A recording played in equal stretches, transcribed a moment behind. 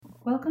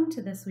Welcome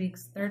to this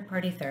week's Third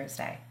Party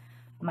Thursday.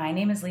 My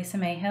name is Lisa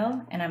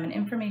Mayhill, and I'm an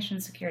Information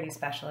Security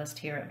Specialist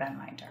here at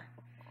Venminder.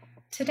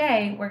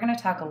 Today, we're going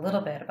to talk a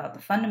little bit about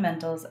the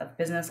fundamentals of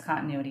business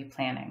continuity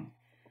planning.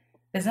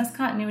 Business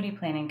continuity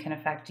planning can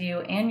affect you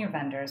and your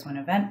vendors when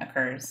an event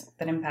occurs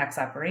that impacts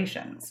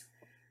operations.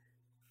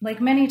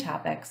 Like many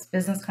topics,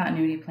 business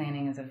continuity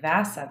planning is a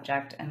vast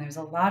subject, and there's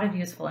a lot of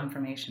useful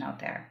information out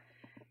there.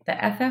 The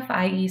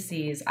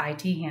FFIEC's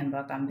IT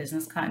Handbook on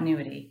Business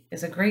Continuity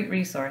is a great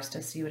resource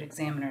to see what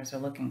examiners are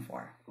looking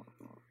for.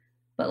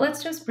 But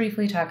let's just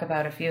briefly talk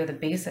about a few of the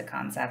basic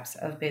concepts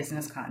of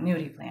business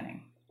continuity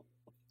planning.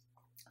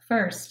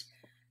 First,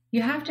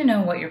 you have to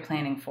know what you're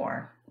planning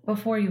for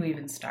before you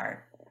even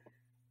start.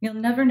 You'll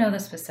never know the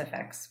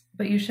specifics,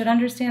 but you should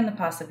understand the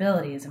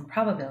possibilities and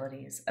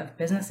probabilities of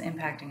business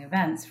impacting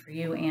events for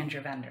you and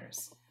your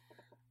vendors.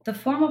 The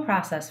formal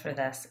process for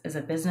this is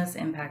a business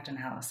impact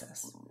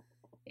analysis.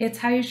 It's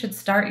how you should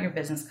start your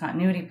business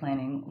continuity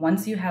planning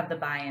once you have the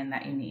buy-in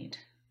that you need.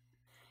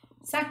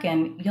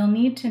 Second, you'll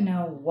need to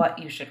know what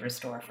you should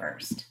restore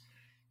first.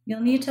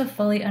 You'll need to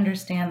fully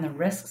understand the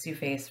risks you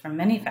face from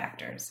many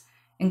factors,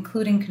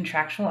 including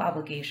contractual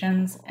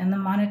obligations and the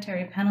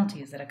monetary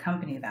penalties that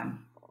accompany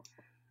them.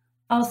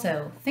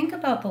 Also, think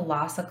about the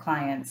loss of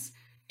clients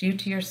due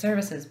to your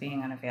services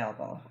being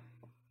unavailable.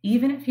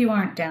 Even if you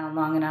aren't down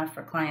long enough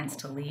for clients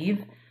to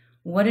leave,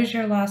 what is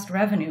your lost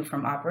revenue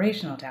from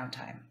operational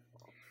downtime?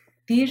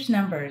 These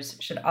numbers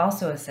should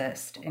also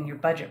assist in your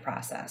budget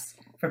process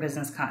for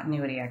business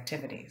continuity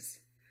activities.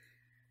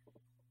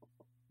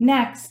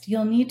 Next,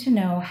 you'll need to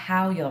know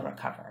how you'll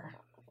recover.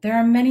 There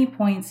are many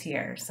points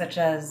here, such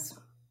as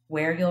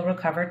where you'll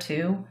recover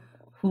to,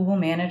 who will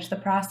manage the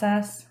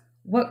process,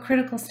 what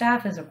critical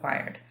staff is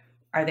required,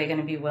 are they going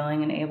to be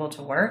willing and able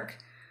to work,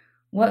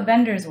 what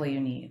vendors will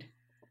you need,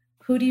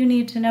 who do you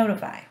need to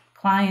notify,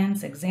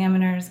 clients,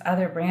 examiners,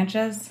 other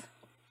branches.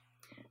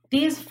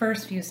 These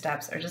first few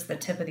steps are just the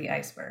tip of the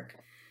iceberg,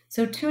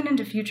 so tune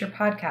into future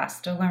podcasts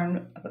to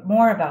learn a bit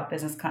more about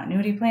business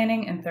continuity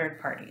planning and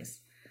third parties.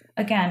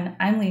 Again,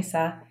 I'm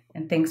Lisa,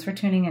 and thanks for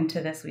tuning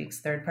into this week's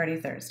Third Party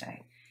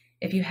Thursday.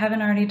 If you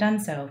haven't already done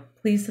so,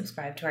 please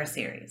subscribe to our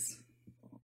series.